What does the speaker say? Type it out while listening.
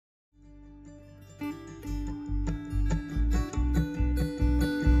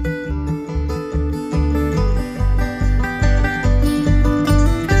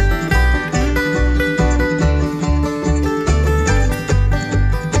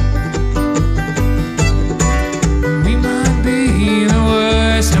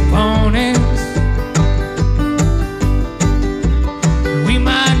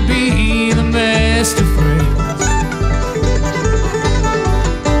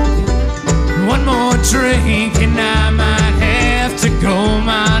drink and I might have to go,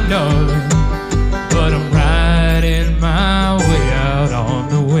 my darling, but I'm riding my way out on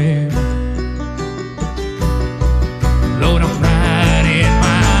the wind. Lord, I'm riding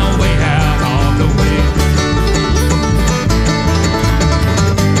my way out on the wind.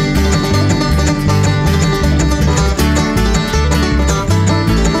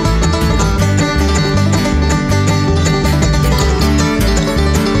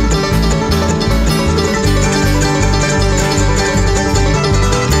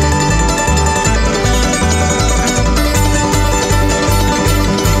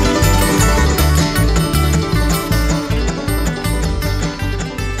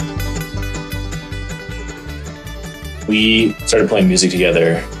 We started playing music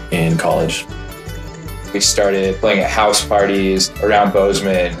together in college. We started playing at house parties around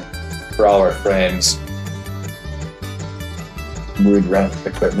Bozeman for all our friends. We'd rent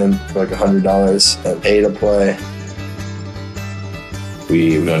equipment for like $100 and pay to play.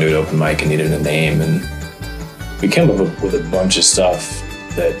 We were going to do an open mic and needed a name, and we came up with a bunch of stuff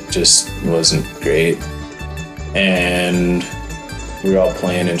that just wasn't great. And we were all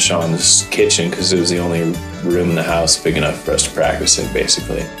playing in Shawn's kitchen because it was the only room in the house big enough for us to practice in,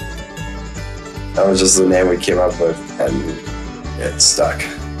 basically. That was just the name we came up with, and it stuck.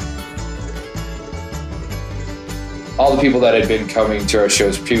 All the people that had been coming to our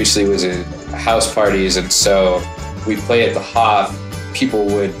shows previously was in house parties, and so we play at the Hoff. People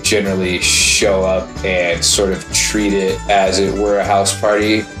would generally show up and sort of treat it as it were a house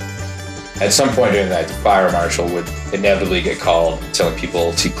party. At some point during the night, the fire marshal would inevitably get called, telling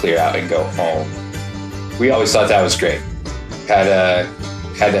people to clear out and go home. We always thought that was great. Had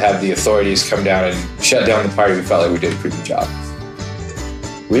to have the authorities come down and shut down the party. We felt like we did a pretty good job.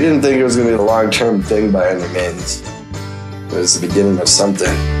 We didn't think it was going to be a long-term thing by any means. It was the beginning of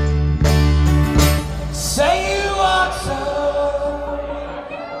something. Say you want some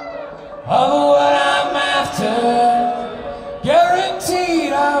of what I'm after.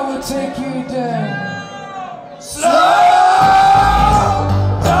 Guaranteed I will take you down slow.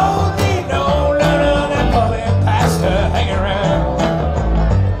 Don't need no none of that pumping pasta hanging around,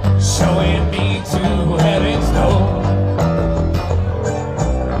 showing me to heaven's door.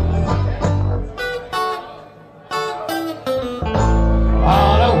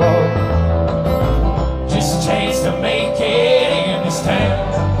 All I want, just a chance to make it in this town.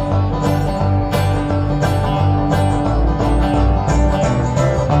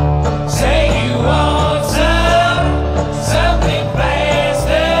 Say you want something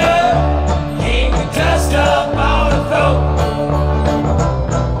faster, kick the dust up on the floor.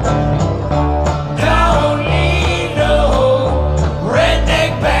 Don't need no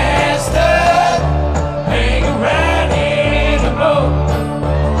redneck bastard hang around anymore.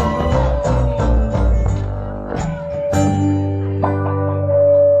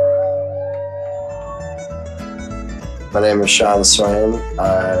 My name is Shawn Swain.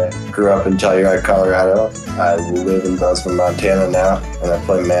 I grew up in Telluride, Colorado. I live in Bozeman, Montana now, and I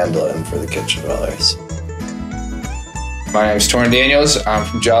play mandolin for the Kitchen Dwellers. My name is Torrin Daniels. I'm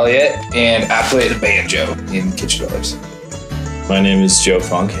from Joliet, and I play the banjo in Kitchen Dwellers. My name is Joe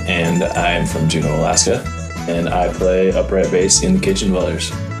Funk, and I'm from Juneau, Alaska, and I play upright bass in the Kitchen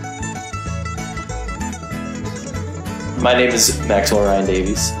Dwellers. My name is Maxwell Ryan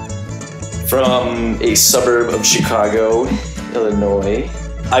Davies. From a suburb of Chicago, Illinois.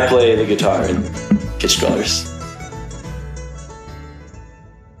 I play the guitar in Kitchen Dwellers.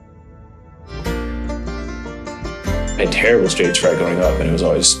 I had terrible stage fright growing up, and it was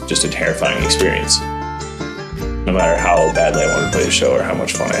always just a terrifying experience. No matter how badly I wanted to play the show or how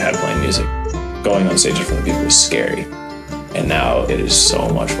much fun I had playing music, going on stage in front of people was scary. And now it is so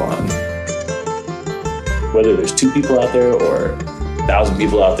much fun. Whether there's 2 people out there or 1,000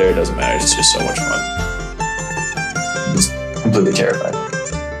 people out there, it doesn't matter. It's just so much fun. I was completely terrified.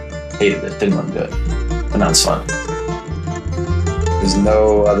 Hated it, didn't want to do it. But now it's fun. There's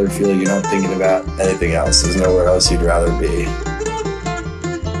no other feeling. You're not thinking about anything else. There's nowhere else you'd rather be.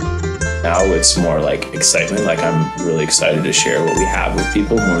 Now it's more like excitement. Like I'm really excited to share what we have with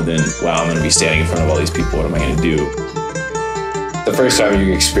people more than, wow, I'm going to be standing in front of all these people. What am I going to do? The first time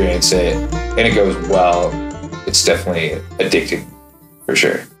you experience it, and it goes well, it's definitely addicting, for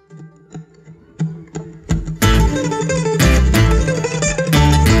sure.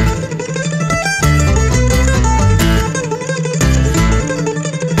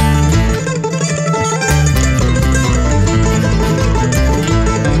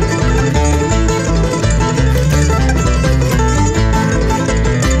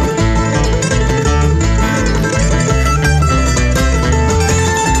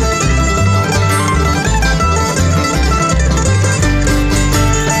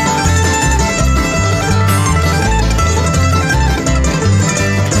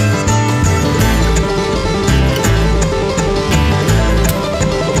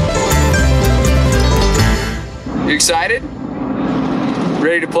 excited?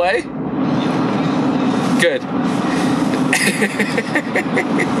 Ready to play? Good.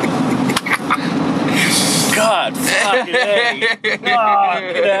 God, fucking A. Oh, get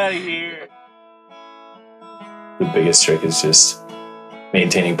out of here. The biggest trick is just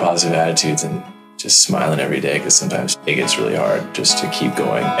maintaining positive attitudes and just smiling every day, because sometimes it gets really hard just to keep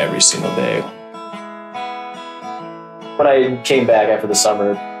going every single day. When I came back after the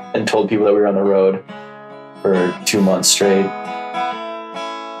summer and told people that we were on the road for 2 months straight,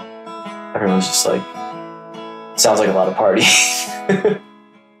 everyone was just like, sounds like a lot of party.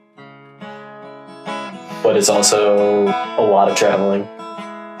 But it's also a lot of traveling,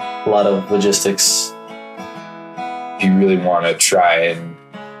 a lot of logistics. If you really want to try and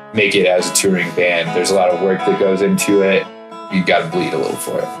make it as a touring band, there's a lot of work that goes into it. You got to bleed a little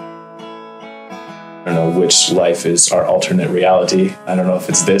for it. I don't know which life is our alternate reality. I don't know if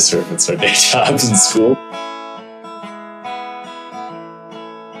it's this or if it's our day jobs in school.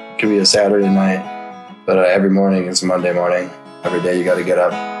 It could be a Saturday night, but every morning is a Monday morning. Every day you got to get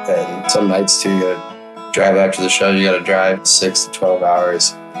up, and some nights too, you got to drive after the show. You got to drive 6 to 12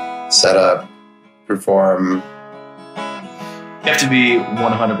 hours, set up, perform. You have to be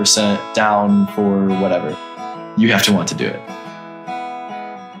 100% down for whatever. You have to want to do it.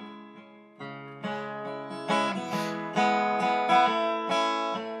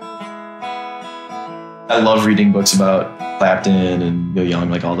 I love reading books about Clapton and Neil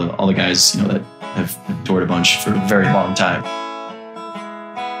Young, like all the guys, you know, that have toured a bunch for a very long time.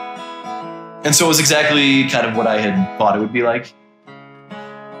 And so it was exactly kind of what I had thought it would be like.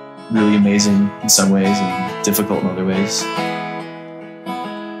 Really amazing in some ways and difficult in other ways.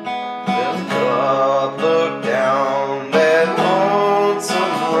 Look down that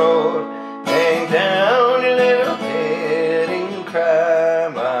lonesome road, hang down your little head and cry,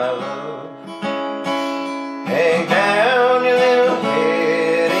 my love. Hang down your little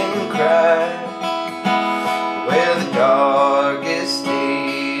head and cry. Where the darkest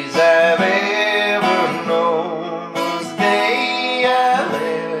days I've ever known was the day I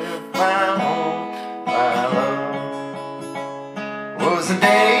left my home, my love. Was the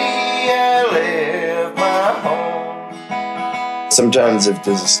day sometimes if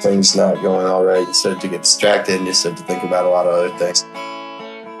this thing's not going all right, you start to get distracted and you start to think about a lot of other things.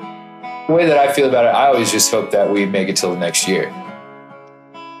 The way that I feel about it, I always just hope that we make it till the next year.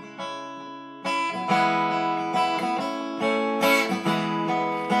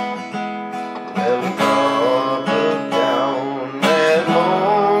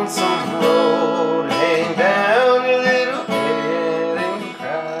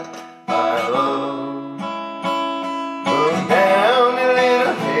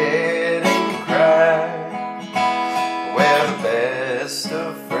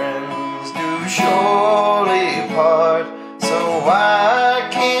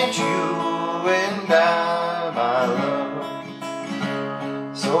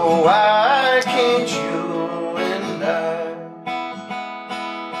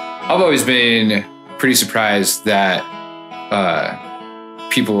 I've always been pretty surprised that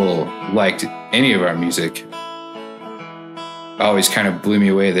people liked any of our music. It always kind of blew me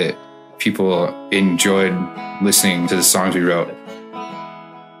away that people enjoyed listening to the songs we wrote.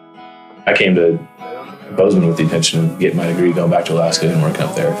 I came to Bozeman with the intention of getting my degree, going back to Alaska and working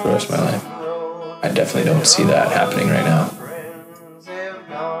up there for the rest of my life. I definitely don't see that happening right now.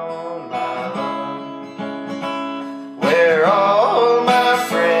 Where all my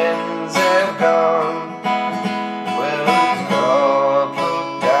friends have gone, well, God,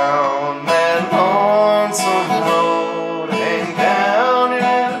 look down that lonesome road, hang down your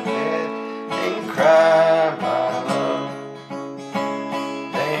head and cry, my love.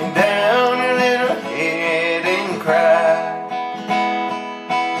 Hang down your little head and cry.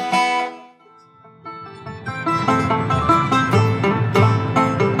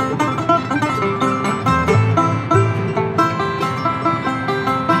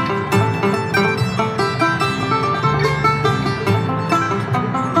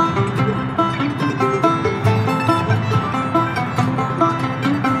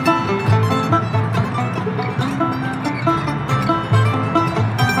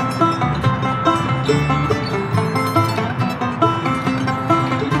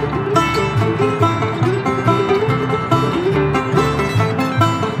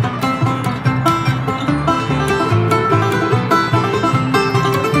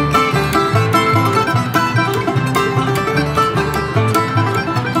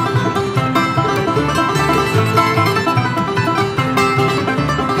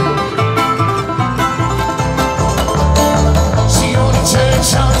 She go to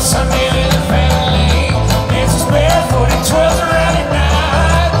church on Sunday with her family. This is where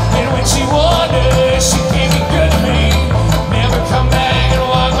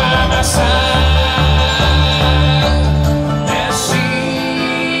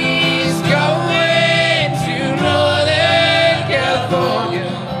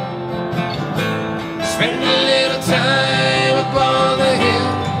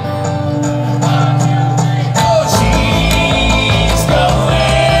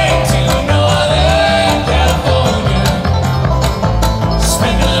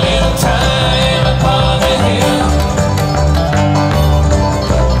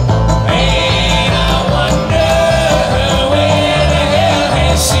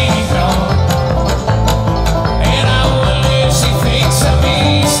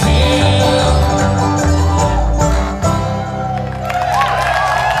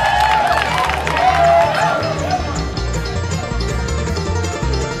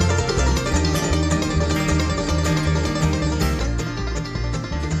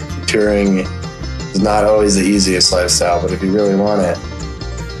touring is not always the easiest lifestyle, but if you really want it,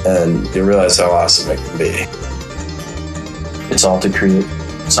 and you realize how awesome it can be. It's all to create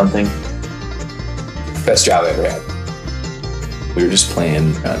something. Best job I ever had. We were just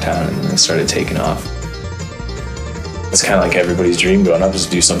playing around town and then it started taking off. It's kind of like everybody's dream growing up is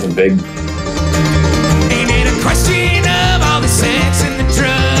to do something big. Ain't it a question of all the sex and the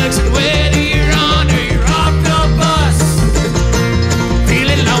drugs and whether you're on or you're off the bus?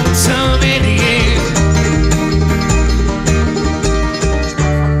 Feeling lonesome in the air.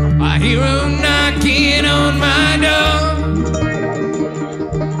 I hear 'em knocking on my door.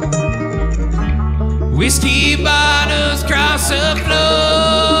 Whiskey bottles cross the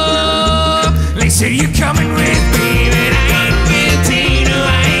floor. They say you're coming with me.